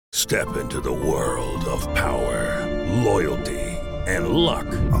Step into the world of power, loyalty, and luck.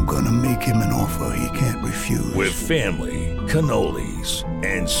 I'm gonna make him an offer he can't refuse. With family, cannolis,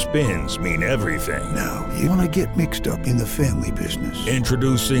 and spins mean everything. Now, you wanna get mixed up in the family business.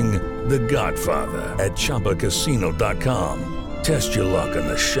 Introducing The Godfather at ChumbaCasino.com. Test your luck in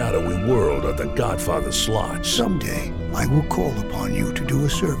the shadowy world of The Godfather slot. Someday, I will call upon you to do a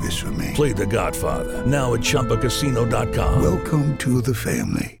service for me. Play The Godfather now at ChumbaCasino.com. Welcome to the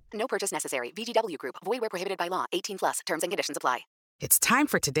family. No purchase necessary. VGW Group. Void where prohibited by law. 18 plus. Terms and conditions apply. It's time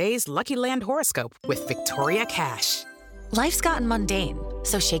for today's Lucky Land horoscope with Victoria Cash. Life's gotten mundane,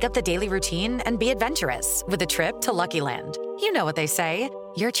 so shake up the daily routine and be adventurous with a trip to Lucky Land. You know what they say.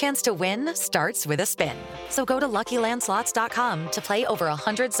 Your chance to win starts with a spin. So go to LuckyLandSlots.com to play over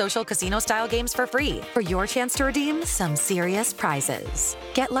 100 social casino-style games for free for your chance to redeem some serious prizes.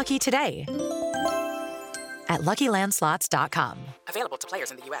 Get lucky today at LuckyLandSlots.com. Available to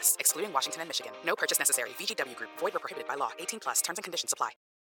players in the U.S., excluding Washington and Michigan. No purchase necessary. VGW Group. Void where prohibited by law. 18 plus. Terms and conditions apply.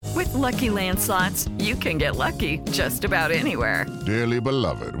 With Lucky Land Slots, you can get lucky just about anywhere. Dearly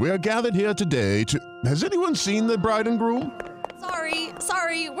beloved, we are gathered here today to... Has anyone seen the bride and groom?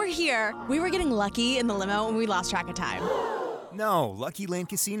 Sorry, we're here. We were getting lucky in the limo and we lost track of time. No, Lucky Land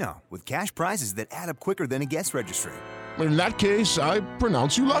Casino, with cash prizes that add up quicker than a guest registry. In that case, I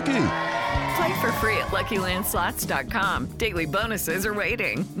pronounce you lucky. Play for free at LuckyLandSlots.com. Daily bonuses are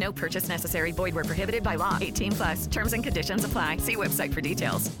waiting. No purchase necessary. Void where prohibited by law. 18 plus. Terms and conditions apply. See website for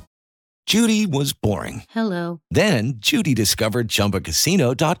details. Judy was boring. Hello. Then Judy discovered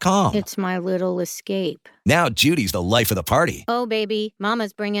ChumbaCasino.com. It's my little escape. Now Judy's the life of the party. Oh, baby,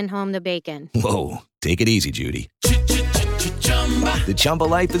 mama's bringing home the bacon. Whoa, take it easy, Judy. The Chumba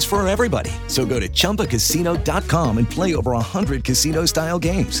life is for everybody. So go to ChumbaCasino.com and play over 100 casino-style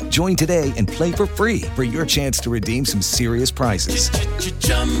games. Join today and play for free for your chance to redeem some serious prizes.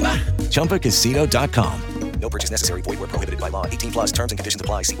 ChumbaCasino.com. No purchase necessary. Void where prohibited by law. 18 plus. Terms and conditions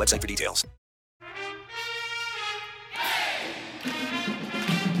apply. See website for details.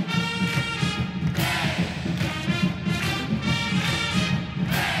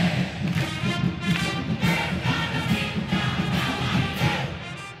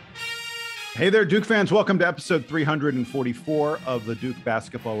 Hey there, Duke fans. Welcome to episode 344 of the Duke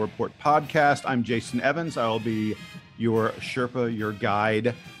Basketball Report podcast. I'm Jason Evans. I'll be your Sherpa, your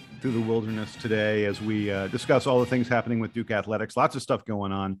guide through the wilderness today as we discuss all the things happening with Duke athletics. Lots of stuff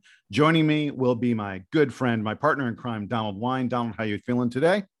going on. Joining me will be my good friend, my partner in crime, Donald Wine. Donald, how you feeling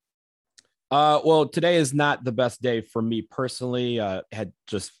today? Well, today is not the best day for me personally. Had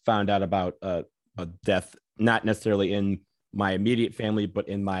just found out about a death, not necessarily in my immediate family, but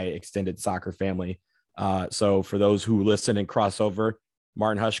in my extended soccer family. So for those who listen and cross over,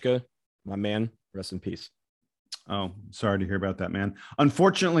 Martin Hushka, my man, rest in peace. Oh, sorry to hear about that, man.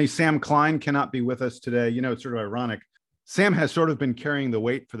 Unfortunately, Sam Klein cannot be with us today. You know, it's sort of ironic. Sam has sort of been carrying the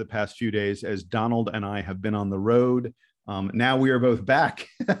weight for the past few days as Donald and I have been on the road. Now we are both back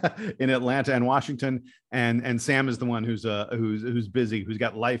in Atlanta and Washington, and Sam is the one who's busy, who's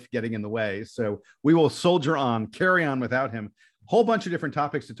got life getting in the way. So we will soldier on, carry on without him. Whole bunch of different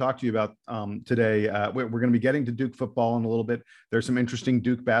topics to talk to you about today. We're going to be getting to Duke football in a little bit. There's some interesting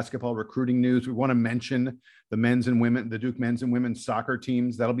Duke basketball recruiting news. We want to mention the Duke men's and women's soccer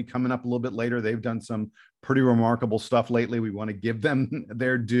teams. That'll be coming up a little bit later. They've done some pretty remarkable stuff lately. We want to give them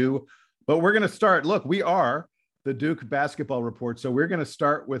their due. But we're going to start. Look, we are the Duke Basketball Report. So we're going to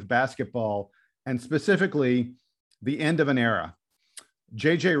start with basketball and specifically the end of an era.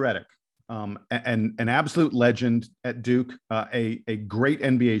 JJ Redick, an absolute legend at Duke, a great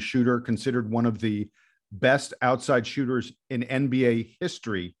NBA shooter, considered one of the best outside shooters in NBA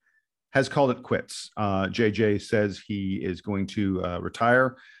history, has called it quits. JJ says he is going to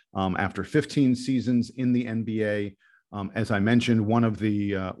retire after 15 seasons in the NBA. As I mentioned, one of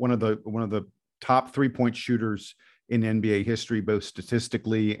the top 3-point shooters in NBA history, both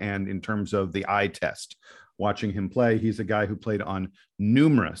statistically and in terms of the eye test. Watching him play, he's a guy who played on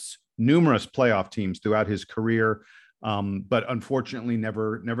numerous playoff teams throughout his career, but unfortunately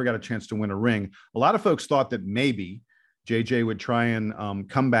never got a chance to win a ring. A lot of folks thought that maybe JJ would try and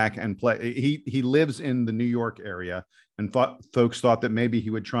come back and play. He lives in the New York area, and folks thought that maybe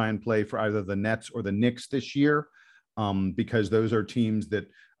he would try and play for either the Nets or the Knicks this year, because those are teams that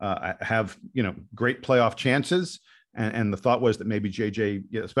have, great playoff chances. And the thought was that maybe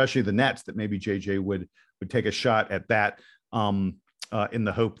JJ, especially the Nets, that maybe JJ would take a shot at that in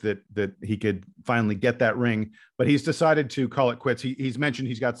the hope that he could finally get that ring. But he's decided to call it quits. He's mentioned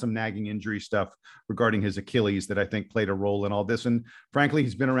he's got some nagging injury stuff regarding his Achilles that I think played a role in all this. And frankly,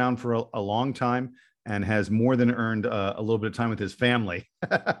 he's been around for a long time. and has more than earned a little bit of time with his family.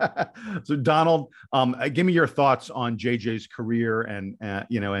 So Donald, give me your thoughts on JJ's career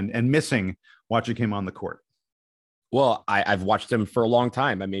and missing watching him on the court. Well, I've watched him for a long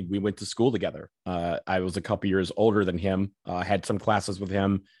time. I mean, we went to school together. I was a couple years older than him, had some classes with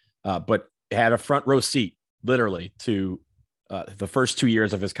him, but had a front row seat literally to the first 2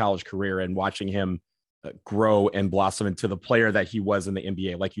 years of his college career and watching him grow and blossom into the player that he was in the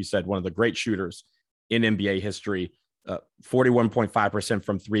NBA. Like you said, one of the great shooters in NBA history, 41.5%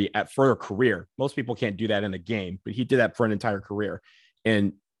 from three for a career. Most people can't do that in a game, but he did that for an entire career.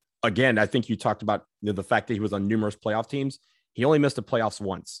 And again, I think you talked about the fact that he was on numerous playoff teams. He only missed the playoffs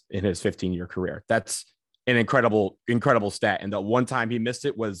once in his 15-year career. That's an incredible stat. And the one time he missed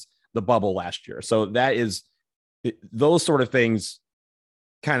it was the bubble last year. So those sort of things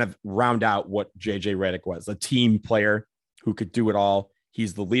kind of round out what JJ Redick was, a team player who could do it all.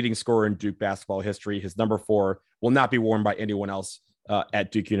 He's the leading scorer in Duke basketball history. His number 4 will not be worn by anyone else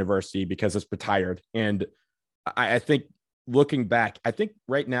at Duke University because it's retired. And I think looking back, I think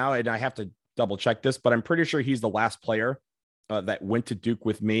right now, and I have to double check this, but I'm pretty sure he's the last player that went to Duke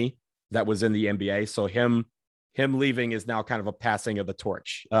with me that was in the NBA. So him leaving is now kind of a passing of the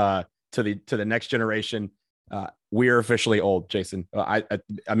torch to the next generation. We're officially old, Jason. I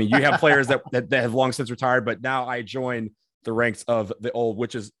mean, you have players that have long since retired, but now I join the ranks of the old,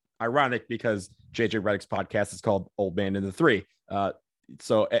 which is ironic because JJ Redick's podcast is called Old Man in the Three.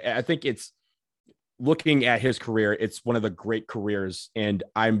 So I think it's looking at his career. It's one of the great careers. And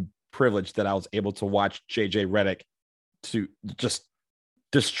I'm privileged that I was able to watch JJ Redick to just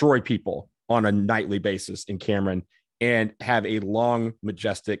destroy people on a nightly basis in Cameron and have a long,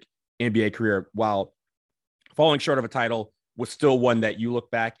 majestic NBA career while falling short of a title was still one that you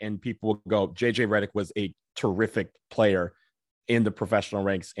look back and people will go, JJ Redick was a terrific player in the professional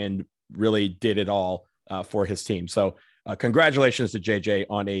ranks and really did it all for his team. So congratulations to JJ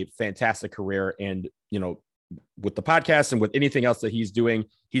on a fantastic career. And, with the podcast and with anything else that he's doing,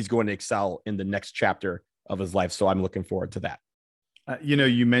 he's going to excel in the next chapter of his life. So I'm looking forward to that.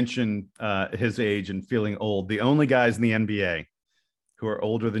 You mentioned his age and feeling old. The only guys in the NBA who are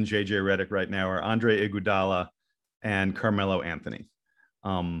older than JJ Redick right now are Andre Iguodala and Carmelo Anthony.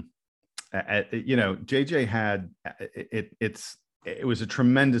 JJ had it was a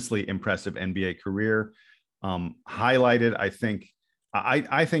tremendously impressive NBA career. Highlighted, I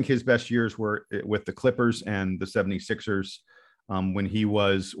think his best years were with the Clippers and the 76ers when he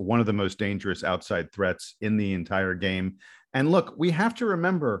was one of the most dangerous outside threats in the entire game. And look, we have to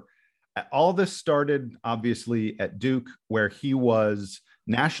remember all this started obviously at Duke, where he was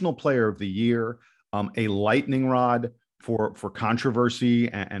National Player of the Year, a lightning rod for controversy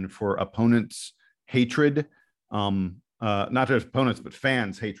and for opponents' hatred, not just opponents, but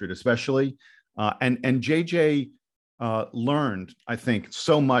fans' hatred, especially. And JJ learned, I think,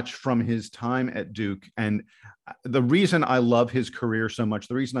 so much from his time at Duke. And the reason I love his career so much,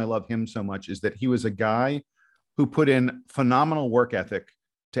 the reason I love him so much is that he was a guy who put in phenomenal work ethic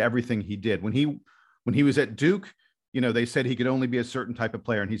to everything he did. When he was at Duke, they said he could only be a certain type of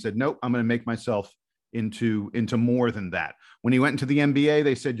player. And he said, nope, I'm going to make myself into more than that. When he went into the NBA,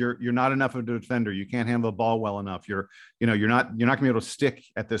 they said, you're not enough of a defender. You can't handle the ball well enough. You're not going to be able to stick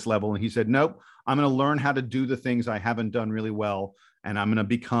at this level. And he said, nope, I'm going to learn how to do the things I haven't done really well. And I'm going to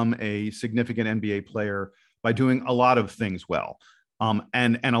become a significant NBA player by doing a lot of things well.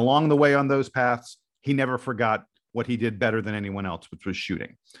 And along the way on those paths, he never forgot what he did better than anyone else, which was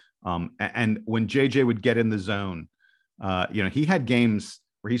shooting. And when JJ would get in the zone, he had games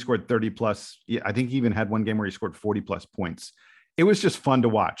where he scored 30 plus. I think he even had one game where he scored 40 plus points. It was just fun to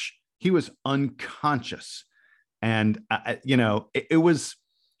watch. He was unconscious. And,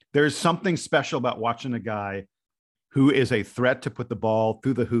 there's something special about watching a guy who is a threat to put the ball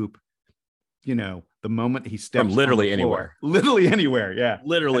through the hoop, the moment he steps from literally anywhere. Literally anywhere. Yeah.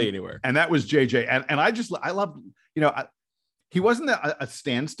 Literally anywhere. And that was JJ. And I loved, he wasn't a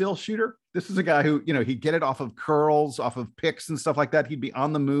standstill shooter. This is a guy who, he'd get it off of curls, off of picks and stuff like that. He'd be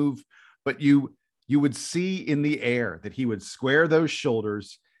on the move, but you would see in the air that he would square those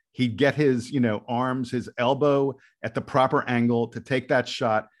shoulders. He'd get his, arms, his elbow at the proper angle to take that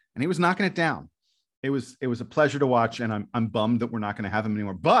shot. And he was knocking it down. It was a pleasure to watch. And I'm bummed that we're not going to have him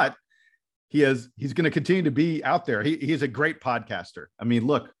anymore, but he's going to continue to be out there. He's a great podcaster. I mean,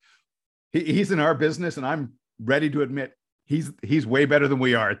 look, he's in our business, and I'm ready to admit he's way better than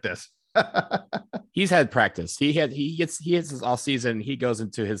we are at this. He's had practice. He gets his all season. He goes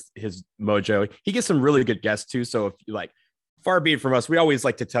into his mojo. He gets some really good guests too. So if you far be it from us. We always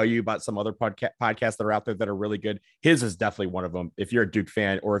like to tell you about some other podcasts that are out there that are really good. His is definitely one of them. If you're a Duke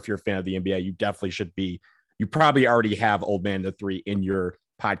fan or if you're a fan of the NBA, you definitely should be. You probably already have Old Man the Three in your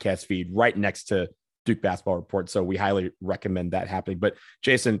podcast feed right next to Duke Basketball Report. So we highly recommend that happening. But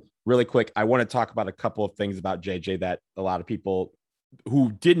Jason, really quick, I want to talk about a couple of things about JJ that a lot of people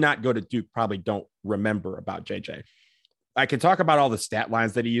who did not go to Duke probably don't remember about JJ. I can talk about all the stat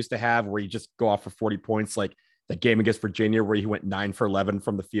lines that he used to have where he just go off for 40 points, like that game against Virginia where he went 9 for 11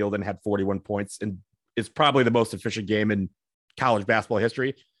 from the field and had 41 points. And it's probably the most efficient game in college basketball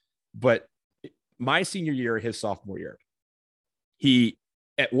history. But my senior year, his sophomore year, he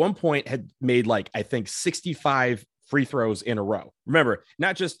at one point had made I think 65 free throws in a row. Remember,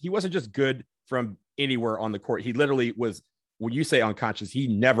 he wasn't just good from anywhere on the court. He literally was, when you say unconscious, he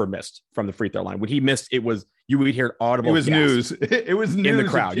never missed from the free throw line. When he missed, you would hear audible. It was news. It was news in the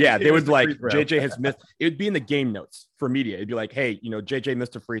crowd. Yeah, they would JJ has missed. It would be in the game notes for media. It'd be like, hey, JJ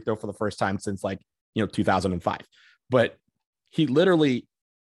missed a free throw for the first time since 2005. But he literally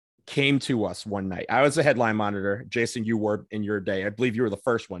came to us one night. I was a headline monitor. Jason, you were in your day. I believe you were the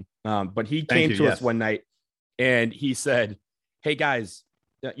first one. But he came to us one night and he said, hey guys,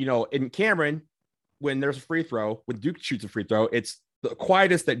 in Cameron, when there's a free throw, when Duke shoots a free throw, it's the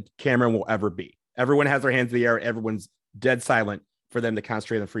quietest that Cameron will ever be. Everyone has their hands in the air. Everyone's dead silent for them to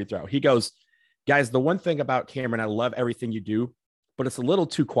concentrate on the free throw. He goes, guys, the one thing about Cameron, I love everything you do, but it's a little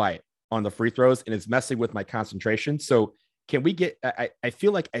too quiet on the free throws and it's messing with my concentration. So can we I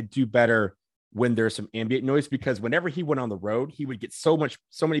feel like I do better when there's some ambient noise, because whenever he went on the road, he would get so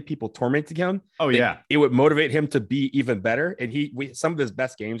many people tormenting him. Oh yeah. It would motivate him to be even better. And some of his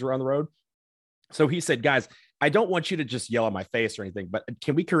best games were on the road. So he said, guys, I don't want you to just yell at my face or anything, but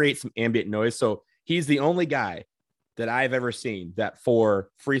can we create some ambient noise? So he's the only guy that I've ever seen that for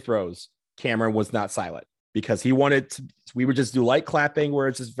free throws, Cameron was not silent, because he we would just do light clapping where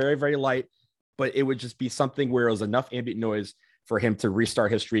it's just very, very light, but it would just be something where it was enough ambient noise for him to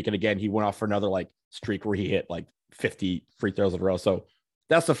restart his streak. And again, he went off for another streak where he hit 50 free throws in a row. So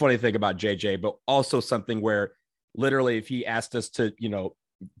that's the funny thing about JJ, but also something where literally if he asked us to,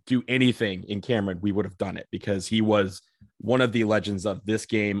 do anything in Cameron, we would have done it, because he was one of the legends of this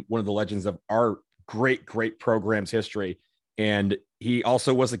game, one of the legends of our great program's history. And he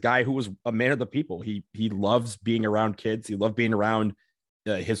also was a guy who was a man of the people. He loves being around kids. He loved being around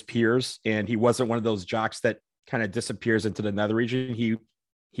his peers. And he wasn't one of those jocks that kind of disappears into the nether region.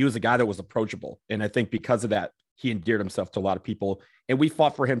 He was a guy that was approachable. And I think because of that, he endeared himself to a lot of people. And we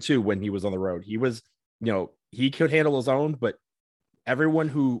fought for him too when he was on the road. He was, he could handle his own, but everyone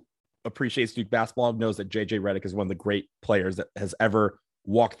who appreciates Duke basketball knows that JJ Redick is one of the great players that has ever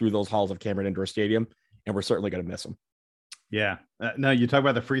walked through those halls of Cameron Indoor Stadium. And we're certainly going to miss him. Yeah. No, you talk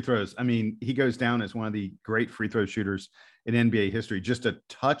about the free throws. I mean, he goes down as one of the great free throw shooters in NBA history, just a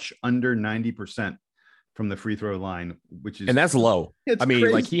touch under 90% from the free throw line, and that's low. I mean,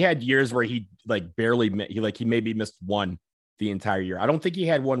 crazy. He had years where he barely he maybe missed one the entire year. I don't think he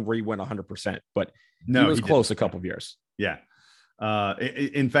had one where he went 100%, but he was close a couple of years. Yeah.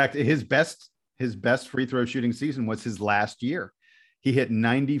 In fact, his best free throw shooting season was his last year. He hit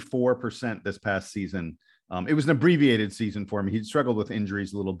 94% this past season. It was an abbreviated season for him. He struggled with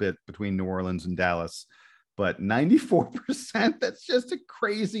injuries a little bit between New Orleans and Dallas, but 94%, that's just a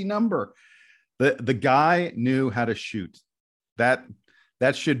crazy number. The guy knew how to shoot. That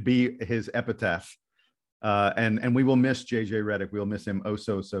should be his epitaph. And we will miss JJ Redick. We'll miss him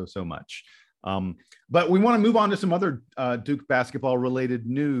so much. But we want to move on to some other Duke basketball related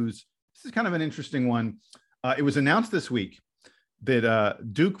news. This is kind of an interesting one. It was announced this week that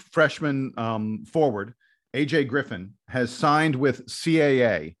Duke freshman forward AJ Griffin has signed with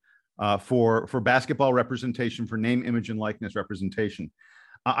CAA for basketball representation, for name, image, and likeness representation.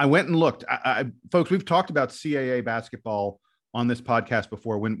 I went and looked. Folks, we've talked about CAA basketball on this podcast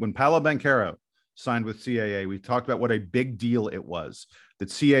before. When Paolo Banchero signed with CAA, we talked about what a big deal it was that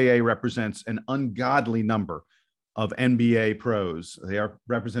CAA represents an ungodly number of NBA pros. They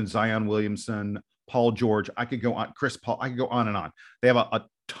represent Zion Williamson, Paul George. I could go on, Chris Paul. I could go on and on. They have a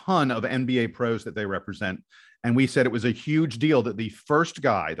ton of NBA pros that they represent. And we said it was a huge deal that the first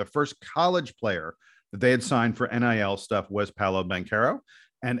college player that they had signed for NIL stuff was Paolo Banchero.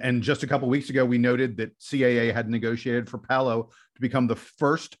 And just a couple of weeks ago, we noted that CAA had negotiated for Paolo to become the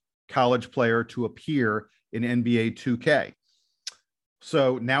first college player to appear in NBA 2K.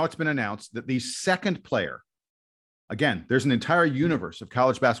 So now it's been announced that the second player, again, there's an entire universe of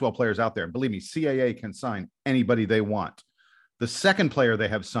college basketball players out there. And believe me, CAA can sign anybody they want. The second player they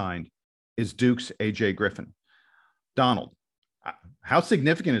have signed is Duke's AJ Griffin. Donald, how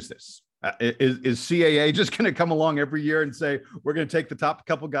significant is this? Is CAA just going to come along every year and say we're going to take the top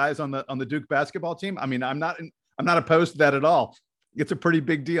couple guys on the Duke basketball team? I mean, I'm not opposed to that at all. It's a pretty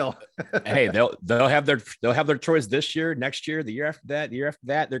big deal. Hey, they'll have their choice this year, next year, the year after that, the year after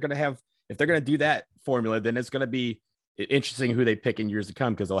that. They're going to have, if they're going to do that formula, then it's going to be interesting who they pick in years to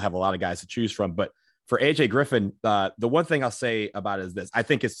come, because they'll have a lot of guys to choose from. But for AJ Griffin, the one thing I'll say about it is this: I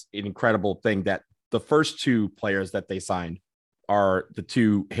think it's an incredible thing that the first two players that they signed are the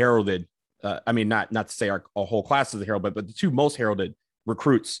two heralded. I mean, not to say our whole class is a herald, but the two most heralded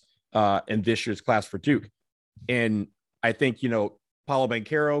recruits in this year's class for Duke. And I think, Paolo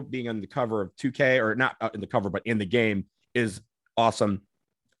Banchero being on the cover of 2K, or not in the cover, but in the game, is awesome.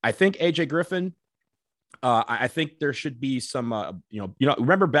 I think AJ Griffin, I think there should be some,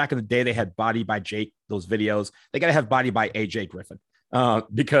 remember back in the day, they had Body by Jake, those videos. They got to have Body by AJ Griffin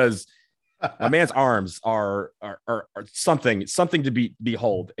because my man's arms are something to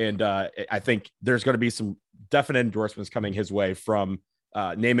behold. And I think there's going to be some definite endorsements coming his way from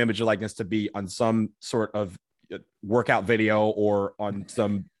name, image, and likeness to be on some sort of workout video or on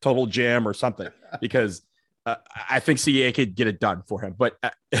some Total Gym or something, because I think CAA could get it done for him. But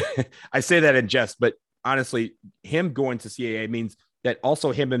I say that in jest, but honestly, him going to CAA means that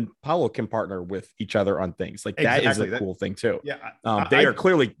also him and Paolo can partner with each other on things. Like that is a cool thing too. Yeah, they are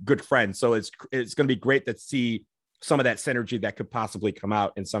clearly good friends. So it's going to be great to see some of that synergy that could possibly come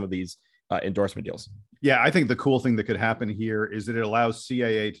out in some of these endorsement deals. Yeah, I think the cool thing that could happen here is that it allows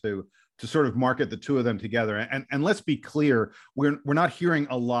CAA to sort of market the two of them together. And let's be clear, we're not hearing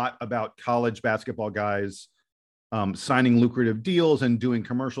a lot about college basketball guys signing lucrative deals and doing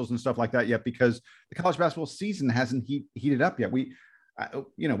commercials and stuff like that yet, because the college basketball season hasn't heated up yet. We've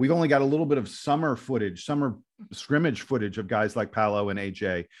only got a little bit of summer scrimmage footage of guys like Paolo and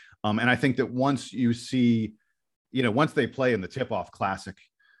AJ. And I think that once you see, once they play in the Tip-Off Classic,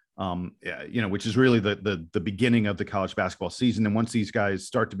 which is really the beginning of the college basketball season, and once these guys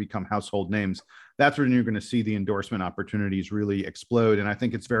start to become household names, that's when you're going to see the endorsement opportunities really explode. And I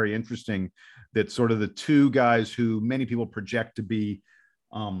think it's very interesting that sort of the two guys who many people project to be,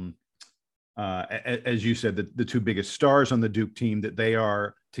 as you said, the two biggest stars on the Duke team, that they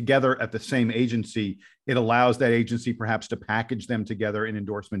are together at the same agency. It allows that agency perhaps to package them together in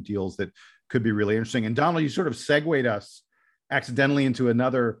endorsement deals that could be really interesting. And Donald, you sort of segued us accidentally into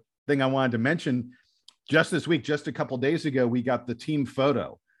another thing I wanted to mention. Just this week, just a couple of days ago, we got the team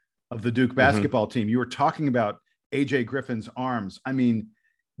photo of the Duke basketball team. You were talking about AJ Griffin's arms. I mean,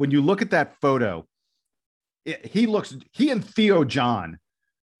 when you look at that photo, he and Theo John,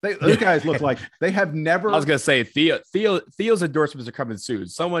 those guys look like they have never. I was going to say Theo's endorsements are coming soon.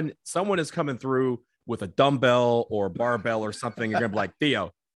 Someone is coming through with a dumbbell or barbell or something. You're going to be like,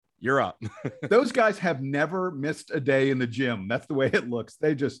 Theo, you're up. Those guys have never missed a day in the gym. That's the way it looks.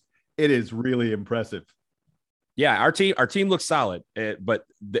 It is really impressive. Yeah, our team looks solid, but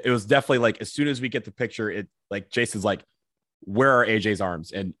it was definitely like, as soon as we get the picture, it like Jason's like, where are AJ's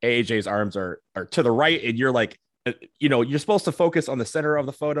arms? And AJ's arms are to the right, and you're like, you're supposed to focus on the center of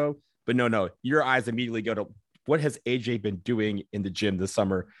the photo, but no, your eyes immediately go to what has AJ been doing in the gym this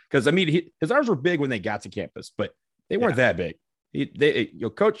summer? Because I mean, his arms were big when they got to campus, but they weren't that big.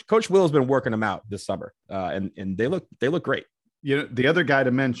 Coach Will has been working them out this summer, and they look great. The other guy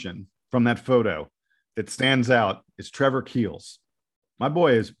to mention from that photo that stands out is Trevor Keels. My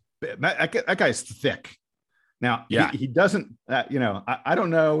boy is that guy's thick. Now, he doesn't. I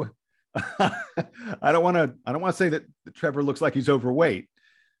don't know. I don't want to say that Trevor looks like he's overweight.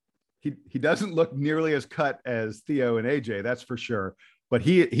 He doesn't look nearly as cut as Theo and AJ, that's for sure. But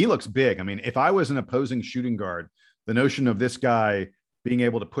he looks big. I mean, if I was an opposing shooting guard, the notion of this guy being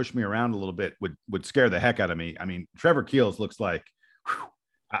able to push me around a little bit would scare the heck out of me. I mean, Trevor Keels looks like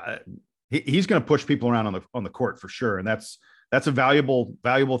he's going to push people around on the court for sure, and that's a valuable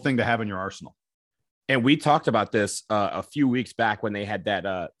thing to have in your arsenal. And we talked about this a few weeks back when they had that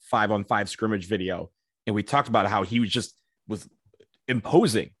 5-on-5 scrimmage video, and we talked about how he was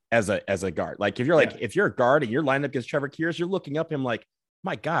imposing as a guard. Like if you're a guard and you're lined up against Trevor Keels, you're looking up him like,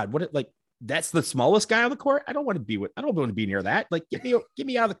 my God, that's the smallest guy on the court. I don't want to be near that. Like, get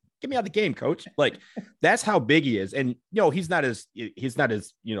me out of the game, coach. Like, that's how big he is. And he's not as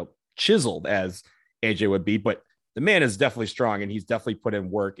chiseled as AJ would be, but the man is definitely strong, and he's definitely put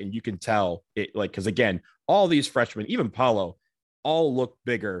in work. And you can tell it, like, because again, all these freshmen, even Paulo, all look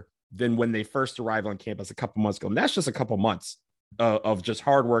bigger than when they first arrived on campus a couple months ago. And that's just a couple months of just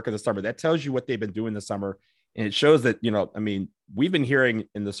hard work in the summer. That tells you what they've been doing this summer. And it shows that, we've been hearing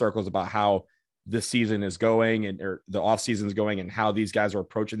in the circles about how this season is going or the off season is going and how these guys are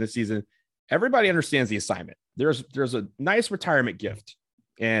approaching this season. Everybody understands the assignment. There's a nice retirement gift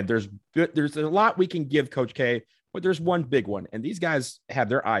And there's a lot we can give Coach K, but there's one big one. And these guys have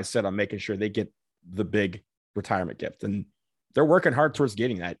their eyes set on making sure they get the big retirement gift. And they're working hard towards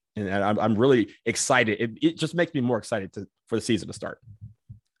getting that. And I'm really excited. It just makes me more excited for the season to start.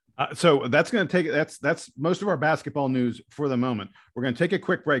 So that's going to take, that's most of our basketball news for the moment. We're going to take a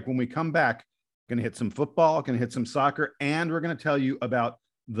quick break. When we come back, going to hit some football, going to hit some soccer, and we're going to tell you about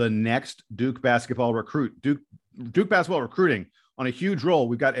the next Duke basketball recruit. Duke basketball recruiting on a huge roll.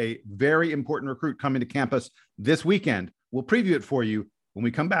 We've got a very important recruit coming to campus this weekend. We'll preview it for you when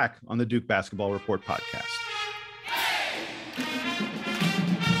we come back on the Duke Basketball Report podcast.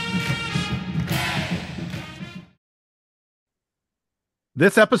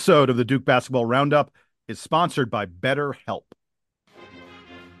 This episode of the Duke Basketball Roundup is sponsored by BetterHelp.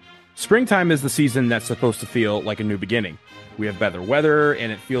 Springtime is the season that's supposed to feel like a new beginning. We have better weather, and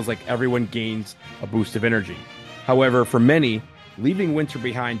it feels like everyone gains a boost of energy. However, for many, leaving winter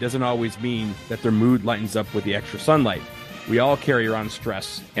behind doesn't always mean that their mood lightens up with the extra sunlight. We all carry around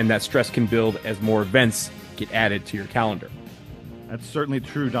stress, and that stress can build as more events get added to your calendar. That's certainly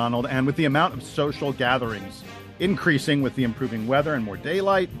true, Donald. And with the amount of social gatherings increasing with the improving weather and more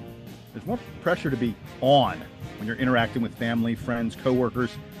daylight, there's more pressure to be on when you're interacting with family, friends,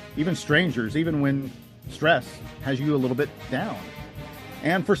 coworkers, even strangers, even when stress has you a little bit down.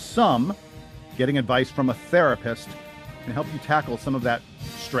 And for some, getting advice from a therapist can help you tackle some of that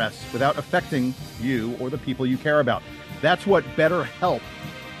stress without affecting you or the people you care about. That's what BetterHelp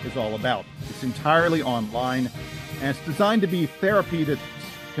is all about. It's entirely online, and it's designed to be therapy that's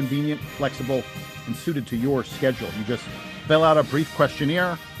convenient, flexible, and suited to your schedule. You just fill out a brief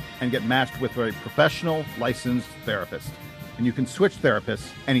questionnaire and get matched with a professional, licensed therapist. And you can switch therapists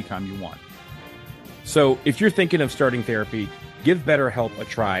anytime you want. So if you're thinking of starting therapy, give BetterHelp a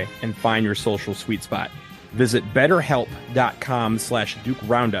try and find your social sweet spot. Visit betterhelp.com/Duke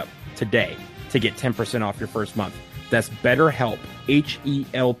Roundup today to get 10% off your first month. That's BetterHelp,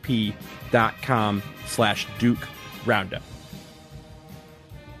 HELP.com/Duke Roundup.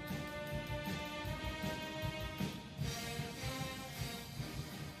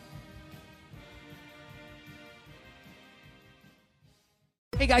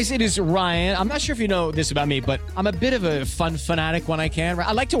 Hey guys, it is Ryan. I'm not sure if you know this about me, but I'm a bit of a fun fanatic when I can.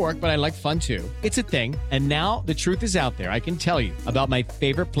 I like to work, but I like fun too. It's a thing. And now the truth is out there. I can tell you about my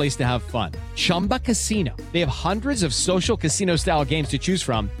favorite place to have fun. Chumba Casino. They have hundreds of social casino style games to choose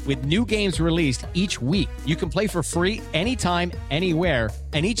from with new games released each week. You can play for free anytime, anywhere.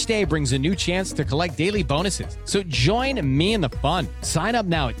 And each day brings a new chance to collect daily bonuses. So join me in the fun. Sign up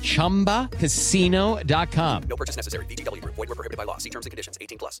now at ChumbaCasino.com. No purchase necessary. VGW Group. Void where prohibited by law. See terms and conditions.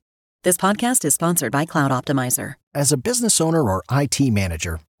 18+. This podcast is sponsored by Cloud Optimizer. As a business owner or IT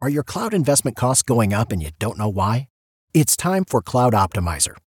manager, are your cloud investment costs going up and you don't know why? It's time for Cloud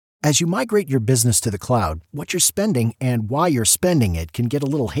Optimizer. As you migrate your business to the cloud, what you're spending and why you're spending it can get a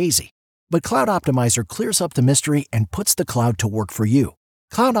little hazy. But Cloud Optimizer clears up the mystery and puts the cloud to work for you.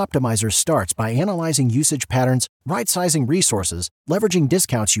 Cloud Optimizer starts by analyzing usage patterns, right-sizing resources, leveraging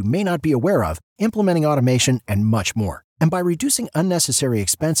discounts you may not be aware of, implementing automation, and much more. And by reducing unnecessary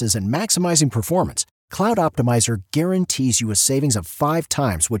expenses and maximizing performance, Cloud Optimizer guarantees you a savings of 5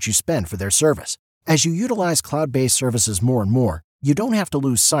 times what you spend for their service. As you utilize cloud-based services more and more, you don't have to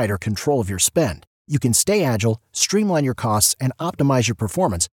lose sight or control of your spend. You can stay agile, streamline your costs, and optimize your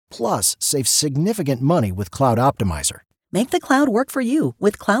performance, plus save significant money with Cloud Optimizer. Make the cloud work for you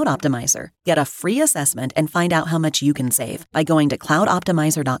with Cloud Optimizer. Get a free assessment and find out how much you can save by going to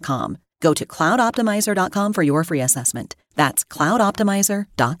cloudoptimizer.com. Go to cloudoptimizer.com for your free assessment. That's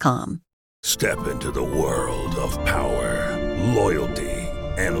cloudoptimizer.com. Step into the world of power, loyalty,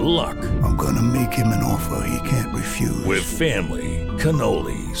 and luck. I'm going to make him an offer he can't refuse. With family,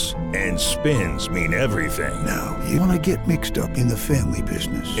 cannolis, and spins mean everything. Now, you want to get mixed up in the family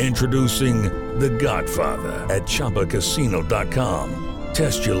business. Introducing The Godfather at ChumbaCasino.com.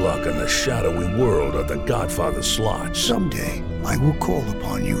 Test your luck in the shadowy world of The Godfather slot. Someday, I will call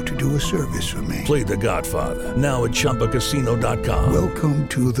upon you to do a service for me. Play The Godfather now at ChumbaCasino.com. Welcome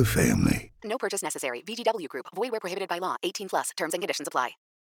to the family. No purchase necessary. VGW Group. Void where prohibited by law. 18+. Terms and conditions apply.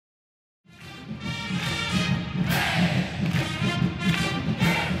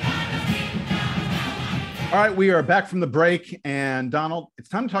 All right, we are back from the break. And Donald, it's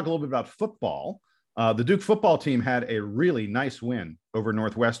time to talk a little bit about football. The Duke football team had a really nice win over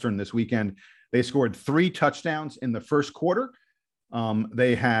Northwestern this weekend. They scored 3 touchdowns in the first quarter.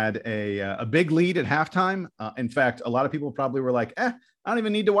 They had a big lead at halftime. In fact, a lot of people probably were like, I don't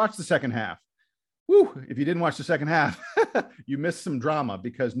even need to watch the second half. Woo, if you didn't watch the second half, you missed some drama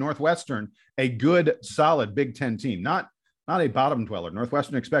because Northwestern, a good, solid Big Ten team, not not a bottom dweller.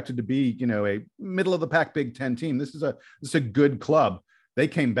 Northwestern expected to be, a middle of the pack Big Ten team. This is a good club. They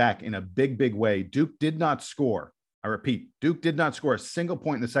came back in a big, big way. Duke did not score. I repeat, Duke did not score a single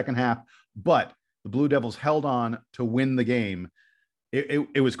point in the second half, but the Blue Devils held on to win the game.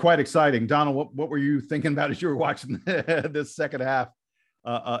 It was quite exciting. Donald, what were you thinking about as you were watching this second half?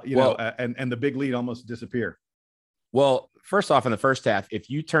 And the big lead almost disappear. Well, first off, in the first half, if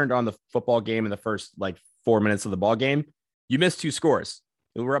you turned on the football game in the first 4 minutes of the ball game, you missed 2 scores.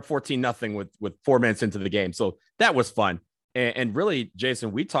 We were up 14-0 with 4 minutes into the game. So that was fun. And really,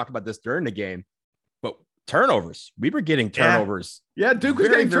 Jason, we talked about this during the game, but turnovers, we were getting turnovers. Yeah, Duke was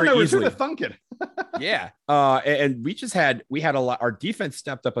getting turnovers. Who would have thunk it? Yeah. And we had a lot, our defense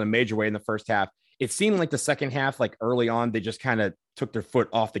stepped up in a major way in the first half. It seemed like the second half, early on, they just kind of took their foot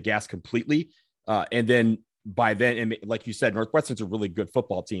off the gas completely. And then by then, and like you said, Northwestern's a really good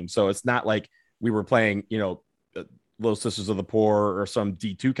football team. So it's not like we were playing, Little Sisters of the Poor or some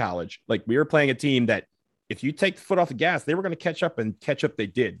D2 college. We were playing a team that if you take the foot off the gas, they were going to catch up, and catch up they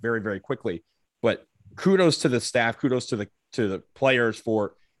did very, very quickly. But kudos to the staff, kudos to the players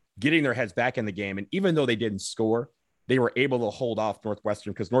for getting their heads back in the game. And even though they didn't score, they were able to hold off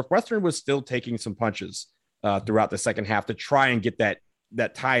Northwestern, because Northwestern was still taking some punches throughout the second half to try and get that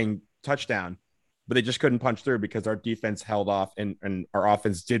tying touchdown, but they just couldn't punch through because our defense held off and our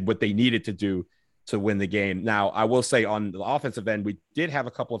offense did what they needed to do to win the game. Now, I will say on the offensive end, we did have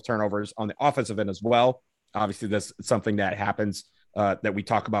a couple of turnovers on the offensive end as well. Obviously, that's something that happens that we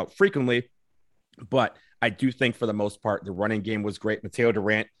talk about frequently, but I do think for the most part, the running game was great. Mateo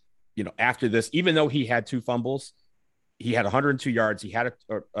Durant, after this, even though he had 2 fumbles, he had 102 yards. He had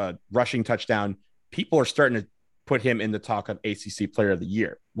a rushing touchdown. People are starting to put him in the talk of ACC Player of the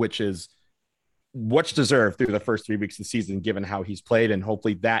Year, which is what's deserved through the first 3 weeks of the season, given how he's played. And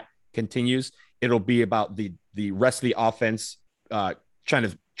hopefully that continues. It'll be about the rest of the offense trying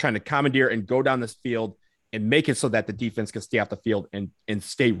to commandeer and go down this field and make it so that the defense can stay off the field and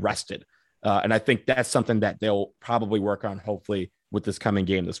stay rested. And I think that's something that they'll probably work on, hopefully, with this coming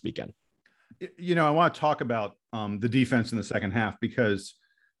game this weekend. I want to talk about the defense in the second half because,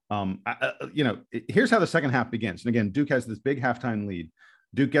 here's how the second half begins. And again, Duke has this big halftime lead.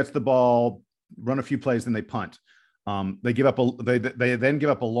 Duke gets the ball, run a few plays, then they punt. They then give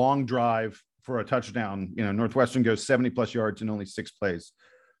up a long drive for a touchdown. Northwestern goes 70 plus yards in only 6 plays.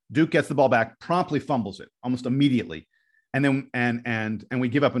 Duke gets the ball back, promptly fumbles it almost immediately. And then, and we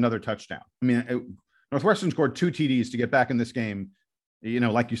give up another touchdown. Northwestern scored 2 TDs to get back in this game.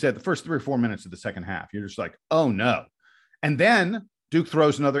 Like you said, the first 3 or 4 minutes of the second half, you're just like, oh no. And then Duke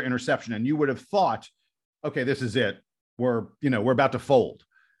throws another interception, and you would have thought, okay, this is it. We're about to fold,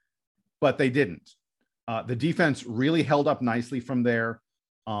 but they didn't. The defense really held up nicely from there.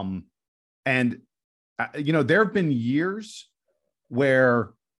 There have been years where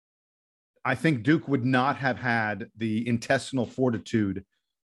I think Duke would not have had the intestinal fortitude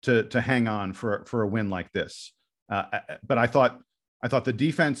to hang on for a win like this. But I thought the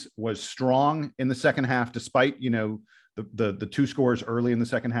defense was strong in the second half, despite, the 2 scores early in the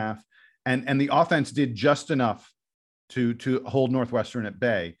second half. And the offense did just enough to hold Northwestern at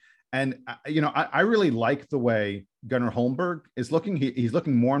bay. And, I really like the way Gunnar Holmberg is looking. He's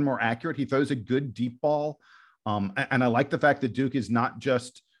looking more and more accurate. He throws a good deep ball. And I like the fact that Duke is not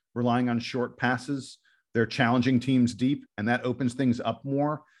just relying on short passes. They're challenging teams deep, and that opens things up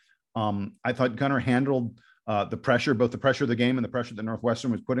more. I thought Gunnar handled the pressure, both the pressure of the game and the pressure that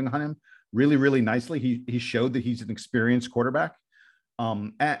Northwestern was putting on him really, really nicely. He showed that he's an experienced quarterback.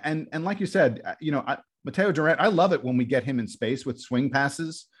 And like you said, Mateo Durant, I love it when we get him in space with swing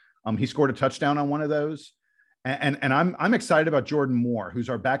passes. He scored a touchdown on one of those. And I'm excited about Jordan Moore, who's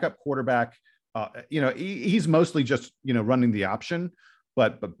our backup quarterback. He's mostly just, running the option,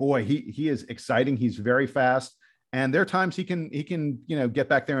 but boy, he is exciting. He's very fast. And there are times he can, get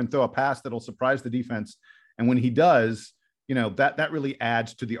back there and throw a pass that'll surprise the defense. And when he does, that really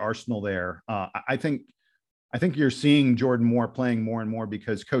adds to the arsenal there. I think you're seeing Jordan Moore playing more and more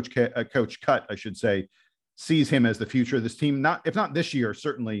because Coach Cutt, I should say, sees him as the future of this team. If not this year,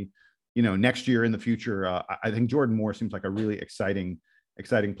 certainly, next year in the future. I think Jordan Moore seems like a really exciting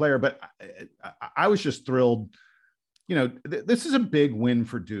player. But I was just thrilled. This is a big win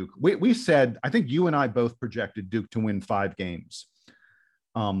for Duke. We said, I think you and I both projected Duke to win 5 games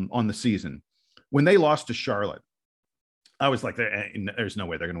on the season. When they lost to Charlotte, I was like, there's no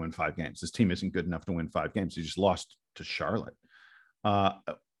way they're going to win 5 games. This team isn't good enough to win 5 games. They just lost to Charlotte. I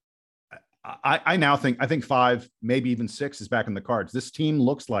now think 5, maybe even 6 is back in the cards. This team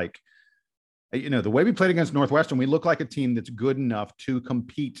looks like, the way we played against Northwestern, we look like a team that's good enough to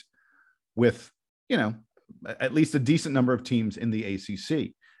compete with, at least a decent number of teams in the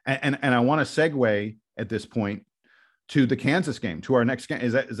ACC. And I want to segue at this point to the Kansas game, to our next game.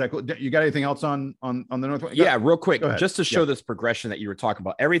 Is that cool? You got anything else on the Northwest? Yeah, real quick, just to show this progression that you were talking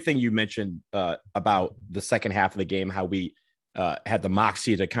about, everything you mentioned about the second half of the game, how we had the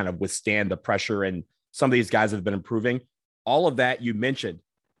moxie to kind of withstand the pressure, and some of these guys have been improving. All of that you mentioned.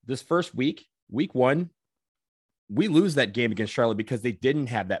 This first week 1, we lose that game against Charlotte because they didn't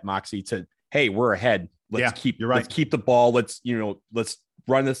have that moxie to, hey, we're ahead. Let's keep the ball. Let's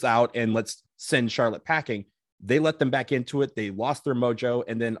run this out and let's send Charlotte packing. They let them back into it. They lost their mojo.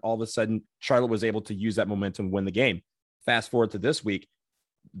 And then all of a sudden, Charlotte was able to use that momentum to win the game. Fast forward to this week,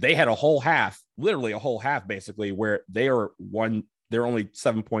 they had a whole half, literally a whole half, basically, where they're only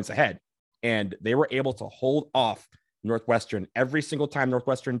 7 points ahead. And they were able to hold off Northwestern. Every single time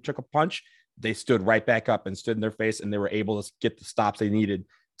Northwestern took a punch, they stood right back up and stood in their face, and they were able to get the stops they needed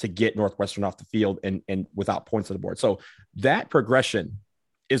to get Northwestern off the field and without points on the board. So that progression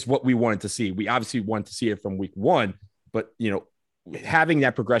is what we wanted to see. We obviously wanted to see it from week 1, but having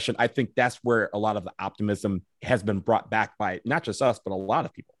that progression, I think that's where a lot of the optimism has been brought back by not just us, but a lot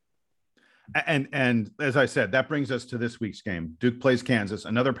of people. And as I said, that brings us to this week's game. Duke plays Kansas,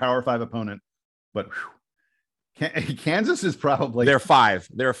 another Power 5 opponent, but Kansas is probably they're a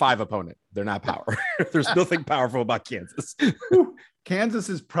 5 opponent. They're not power. There's nothing powerful about Kansas. Kansas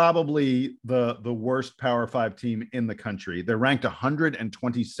is probably the worst Power 5 team in the country. They're ranked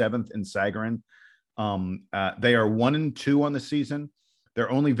 127th in Sagarin. They are 1-2 on the season.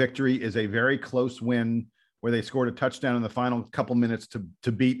 Their only victory is a very close win where they scored a touchdown in the final couple minutes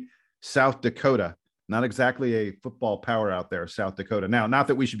to beat South Dakota. Not exactly a football power out there, South Dakota. Now, not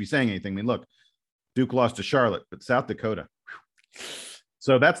that we should be saying anything. I mean, look, Duke lost to Charlotte, but South Dakota.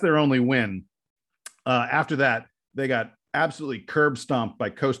 So that's their only win. After that, they got absolutely curb stomped by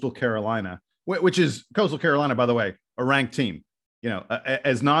Coastal Carolina, which is Coastal Carolina, by the way, a ranked team.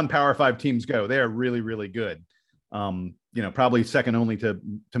 As non-Power 5 teams go, they are really, really good. Probably second only to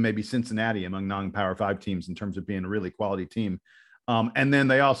maybe Cincinnati among non-Power 5 teams in terms of being a really quality team. And then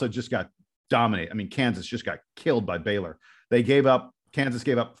they also just got dominated. I mean, Kansas just got killed by Baylor. Kansas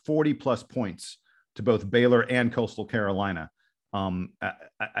gave up 40 plus points to both Baylor and Coastal Carolina. I want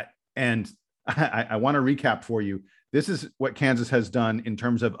to recap for you. This is what Kansas has done in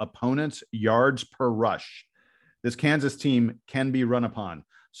terms of opponents' yards per rush. This Kansas team can be run upon.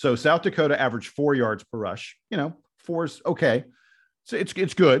 So South Dakota averaged 4 yards per rush. 4's okay. So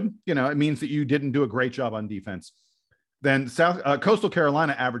it's good. It means that you didn't do a great job on defense. Then Coastal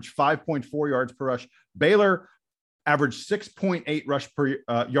Carolina averaged 5.4 yards per rush. Baylor averaged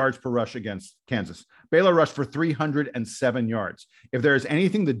 6.8 yards per rush against Kansas. Baylor rushed for 307 yards. If there is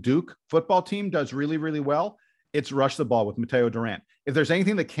anything the Duke football team does really, really well, it's rush the ball with Mateo Durant. If there's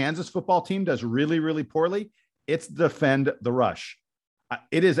anything the Kansas football team does really, really poorly, it's defend the rush.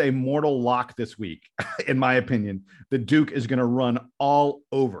 It is a mortal lock this week, in my opinion. The Duke is going to run all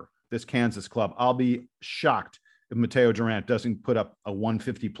over this Kansas club. I'll be shocked if Mateo Durant doesn't put up a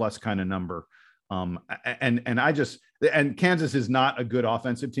 150 plus kind of number. And Kansas is not a good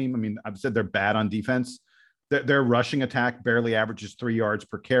offensive team. I mean, I've said they're bad on defense. Their rushing attack barely averages 3 yards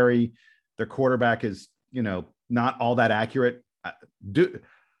per carry. Their quarterback is, not all that accurate.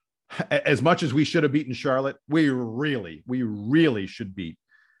 As much as we should have beaten Charlotte, we really should beat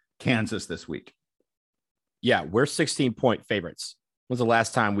Kansas this week. Yeah, we're 16-point favorites. When's the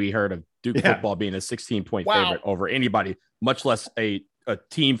last time we heard of Duke football being a 16-point favorite over anybody, much less a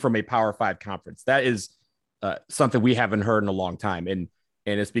team from a Power 5 conference? That is something we haven't heard in a long time. And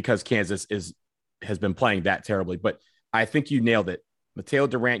it's because Kansas has been playing that terribly. But I think you nailed it. Mateo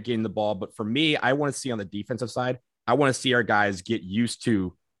Durant getting the ball. But for me, I want to see on the defensive side, I want to see our guys get used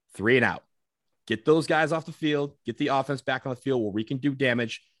to 3 and out. Get those guys off the field, get the offense back on the field where we can do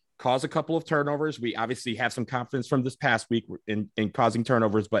damage, cause a couple of turnovers. We obviously have some confidence from this past week in causing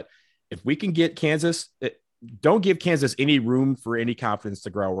turnovers. But if we can get Kansas, don't give Kansas any room for any confidence to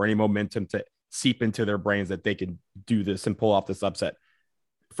grow or any momentum to seep into their brains that they can do this and pull off this upset.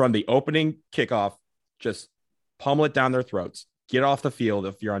 From the opening kickoff, just pummel it down their throats. Get off the field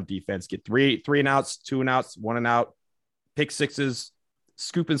if you're on defense. Get three and outs, 2 and outs, 1 and out, pick sixes,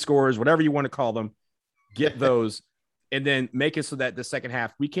 scoop and scores, whatever you want to call them. Get those, and then make it so that the second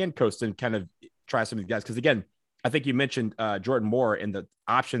half we can coast and kind of try some of these guys. Because again, I think you mentioned Jordan Moore and the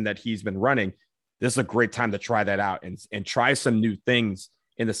option that he's been running. This is a great time to try that out and try some new things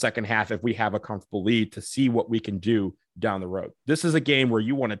in the second half if we have a comfortable lead to see what we can do down the road. This is a game where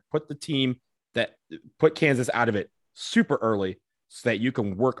you want to put Kansas out of it super early so that you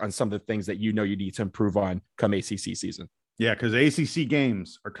can work on some of the things that you need to improve on come ACC season. Yeah, because ACC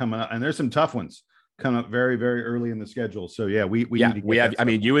games are coming up, and there's some tough ones come up very, very early in the schedule. So yeah, we need to get we have. that I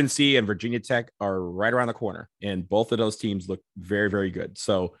mean, UNC and Virginia Tech are right around the corner, and both of those teams look very, very good.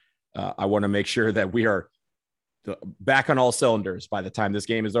 So I want to make sure that we are back on all cylinders by the time this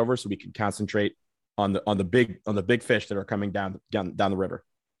game is over, so we can concentrate on the big fish that are coming down the river.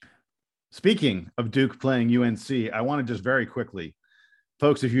 Speaking of Duke playing UNC, I want to just very quickly,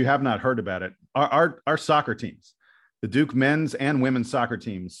 folks, if you have not heard about it, our soccer teams, the Duke men's and women's soccer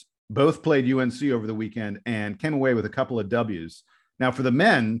teams, both played UNC over the weekend and came away with a couple of W's. Now, for the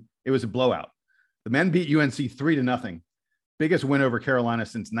men, it was a blowout. The men beat UNC 3-0, biggest win over Carolina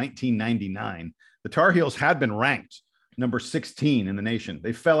since 1999. The Tar Heels had been ranked number 16 in the nation.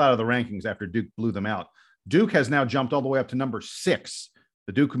 They fell out of the rankings after Duke blew them out. Duke has now jumped all the way up to number 6.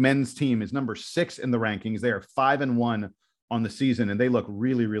 The Duke men's team is number 6 in the rankings. They are 5-1 on the season, and they look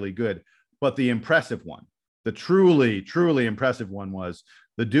really, really good. But the impressive one, the truly, truly impressive one was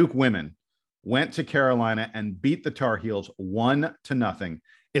the Duke women went to Carolina and beat the Tar Heels 1-0.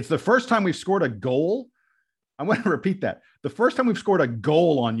 It's the first time we've scored a goal. I want to repeat that. The first time we've scored a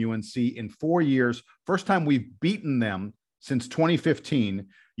goal on UNC in 4 years. First time we've beaten them since 2015.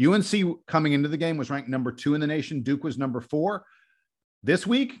 UNC coming into the game was ranked number 2 in the nation. Duke was number 4. This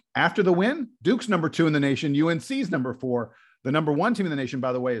week, after the win, Duke's number 2 in the nation. UNC's number 4. The number 1 team in the nation,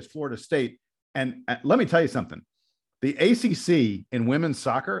 by the way, is Florida State. And let me tell you something. The ACC in women's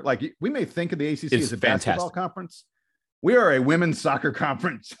soccer, like we may think of the ACC as a basketball conference. We are a women's soccer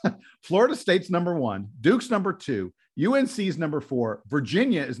conference. Florida State's number 1, Duke's number 2, UNC's number 4,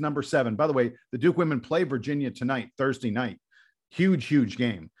 Virginia is number 7. By the way, the Duke women play Virginia tonight, Thursday night. Huge, huge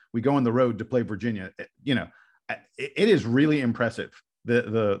game. We go on the road to play Virginia. It is really impressive.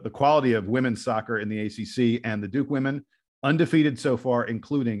 The quality of women's soccer in the ACC, and the Duke women undefeated so far,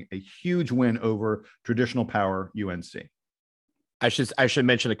 including a huge win over traditional power UNC. I should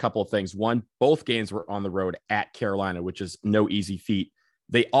mention a couple of things. One, both games were on the road at Carolina, which is no easy feat.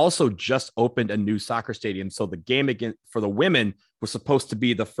 They also just opened a new soccer stadium. So the game against for the women was supposed to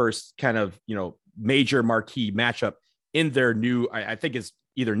be the first kind of, major marquee matchup in their new, I think it's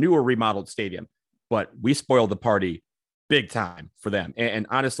either new or remodeled stadium, but we spoiled the party big time for them. And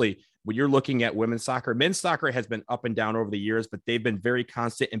honestly, when you're looking at women's soccer, men's soccer has been up and down over the years, but they've been very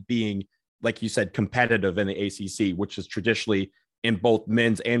constant in being, like you said, competitive in the ACC, which is traditionally in both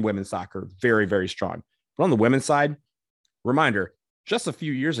men's and women's soccer, very, very strong. But on the women's side, reminder, just a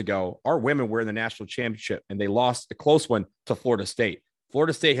few years ago, our women were in the national championship and they lost a close one to Florida State.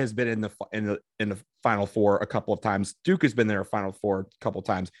 Florida State has been in the Final Four a couple of times. Duke has been there a Final Four a couple of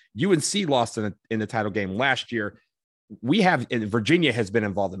times. UNC lost in the title game last year. And Virginia has been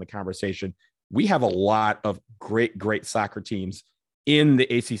involved in the conversation. We have a lot of great soccer teams in the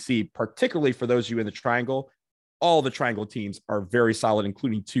ACC, particularly for those of you in the Triangle. All the Triangle teams are very solid,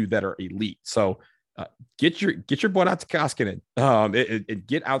 including 2 that are elite. So get your butt out to Koskinen.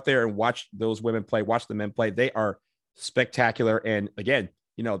 Get out there and watch those women play. Watch the men play. They are spectacular. And again,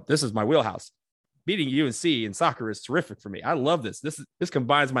 this is my wheelhouse. Beating UNC in soccer is terrific for me. I love this. This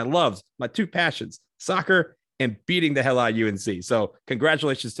combines my loves, my 2 passions, soccer and beating the hell out of UNC. So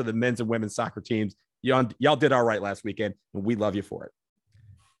congratulations to the men's and women's soccer teams. Y'all did all right last weekend, and we love you for it.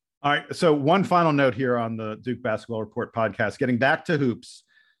 All right. So one final note here on the Duke Basketball Report podcast, getting back to hoops.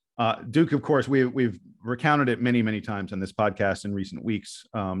 Duke, of course, we've recounted it many, many times on this podcast in recent weeks.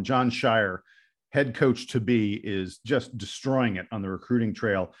 John Shire, head coach to be, is just destroying it on the recruiting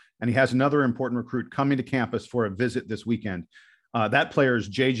trail. And he has another important recruit coming to campus for a visit this weekend. That player is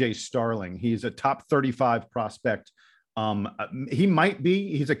JJ Starling. He's a top 35 prospect.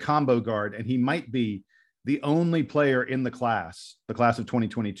 He's a combo guard, and he might be the only player in the class of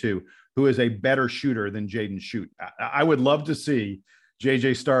 2022, who is a better shooter than Jaden Schutt. I would love to see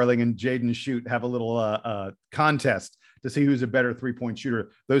JJ Starling and Jaden Schutt have a little contest to see who's a better 3-point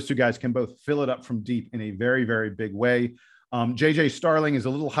shooter. Those 2 guys can both fill it up from deep in a very, very big way. JJ Starling is a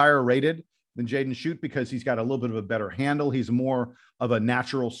little higher rated than Jaden Schutt because he's got a little bit of a better handle. He's more of a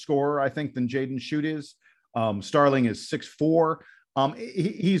natural scorer, I think, than Jaden Schutt is. Starling is 6'4".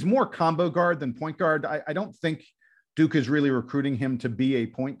 He's more combo guard than point guard. I don't think Duke is really recruiting him to be a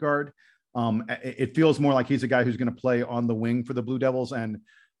point guard. It feels more like he's a guy who's going to play on the wing for the Blue Devils. And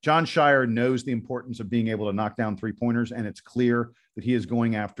John Shire knows the importance of being able to knock down 3-pointers. And it's clear that he is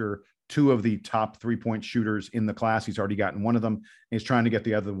going after 2 of the top 3-point shooters in the class. He's already gotten one of them. And he's trying to get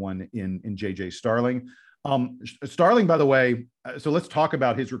the other one in JJ Starling. Starling, by the way, so let's talk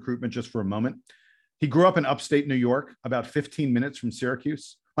about his recruitment just for a moment. He grew up in upstate New York, about 15 minutes from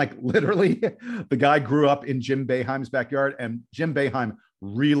Syracuse. Like literally, the guy grew up in Jim Boeheim's backyard, and Jim Boeheim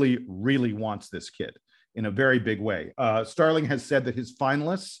really, really wants this kid in a very big way. Starling has said that his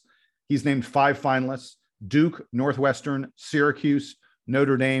finalists, He's named 5 finalists: Duke, Northwestern, Syracuse,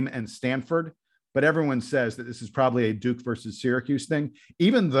 Notre Dame, and Stanford. But everyone says that this is probably a Duke versus Syracuse thing,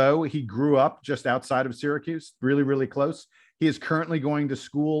 even though he grew up just outside of Syracuse, really, really close. He is currently going to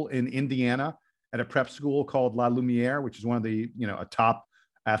school in Indiana at a prep school called La Lumiere, which is one of the, a top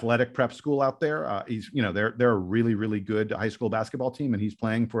athletic prep school out there. They're a really, really good high school basketball team, and he's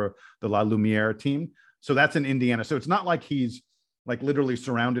playing for the La Lumiere team. So that's in Indiana. So it's not like he's like literally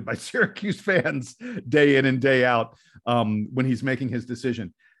surrounded by Syracuse fans day in and day out when he's making his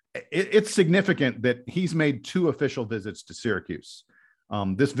decision. It's significant that he's made 2 official visits to Syracuse.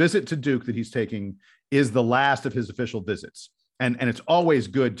 This visit to Duke that he's taking is the last of his official visits. And it's always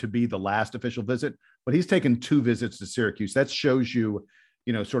good to be the last official visit, but he's taken 2 visits to Syracuse. That shows you,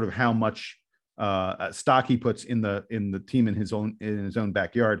 sort of how much stock he puts in the team in his own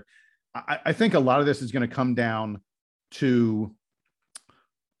backyard. I think a lot of this is going to come down to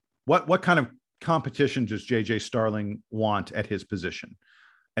what kind of competition does JJ Starling want at his position?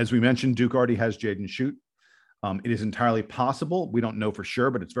 As we mentioned, Duke already has Jaden Schutt. It is entirely possible, we don't know for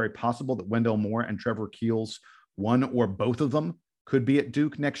sure, but it's very possible that Wendell Moore and Trevor Keels, one or both of them, could be at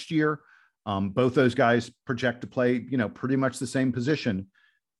Duke next year. Both those guys project to play, pretty much the same position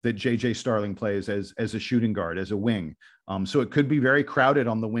that JJ Starling plays as a shooting guard, as a wing. So it could be very crowded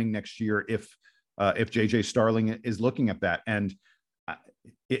on the wing next year if JJ Starling is looking at that. And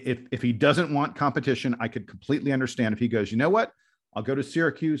if he doesn't want competition, I could completely understand if he goes, you know what? I'll go to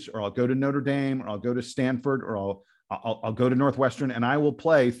Syracuse, or I'll go to Notre Dame, or I'll go to Stanford, or I'll go to Northwestern, and I will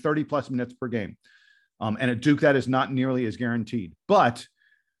play 30 plus minutes per game. And at Duke, that is not nearly as guaranteed. But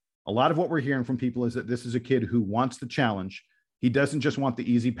a lot of what we're hearing from people is that this is a kid who wants the challenge. He doesn't just want the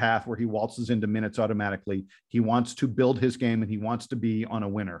easy path where he waltzes into minutes automatically. He wants to build his game, and he wants to be on a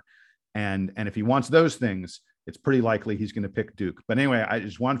winner. And if he wants those things, it's pretty likely he's going to pick Duke. But anyway, I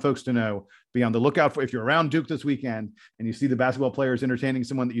just want folks to know, be on the lookout for, if you're around Duke this weekend and you see the basketball players entertaining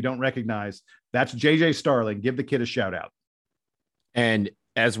someone that you don't recognize, that's JJ Starling. Give the kid a shout out. And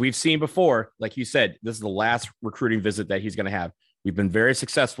as we've seen before, like you said, this is the last recruiting visit that he's going to have. We've been very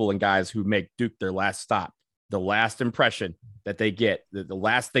successful in guys who make Duke their last stop, the last impression that they get, the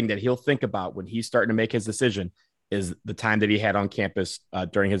last thing that he'll think about when he's starting to make his decision is the time that he had on campus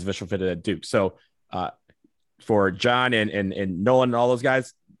during his official visit at Duke. So, for John and Nolan and all those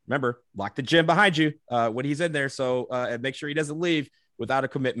guys, remember, lock the gym behind you when he's in there. So and make sure he doesn't leave without a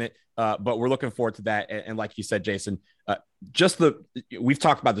commitment. But we're looking forward to that. And like you said, Jason, we've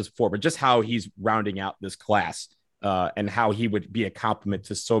talked about this before, but just how he's rounding out this class and how he would be a compliment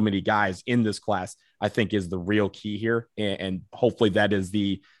to so many guys in this class, I think is the real key here. And hopefully that is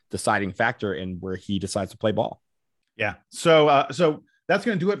the deciding factor in where he decides to play ball. Yeah. So that's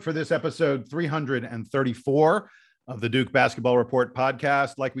going to do it for this episode 334 of the Duke Basketball Report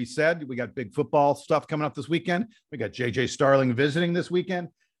podcast. Like we said, we got big football stuff coming up this weekend. We got JJ Starling visiting this weekend.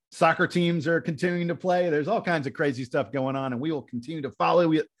 Soccer teams are continuing to play. There's all kinds of crazy stuff going on, and we will continue to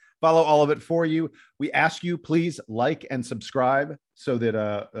follow all of it for you. We ask you, please like and subscribe so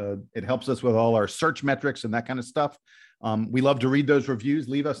that it helps us with all our search metrics and that kind of stuff. We love to read those reviews.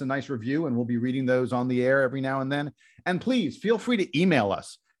 Leave us a nice review, and we'll be reading those on the air every now and then. And please feel free to email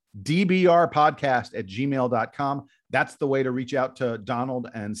us, dbrpodcast@gmail.com. That's the way to reach out to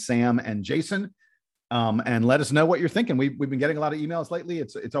Donald and Sam and Jason, and let us know what you're thinking. We've been getting a lot of emails lately.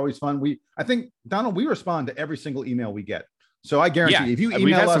 It's always fun. I think, Donald, we respond to every single email we get. So I guarantee if you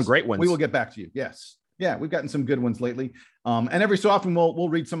email us, some great ones. We will get back to you. Yes. Yeah, we've gotten some good ones lately. And every so often we'll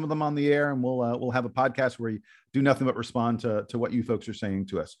read some of them on the air, and we'll have a podcast where you do nothing but respond to what you folks are saying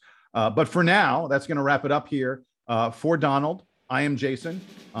to us. But for now, that's going to wrap it up here. For Donald, I am Jason.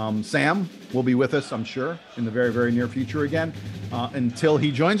 Sam will be with us, I'm sure, in the very, very near future again. Until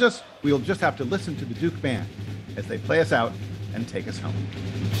he joins us, we'll just have to listen to the Duke band as they play us out and take us home.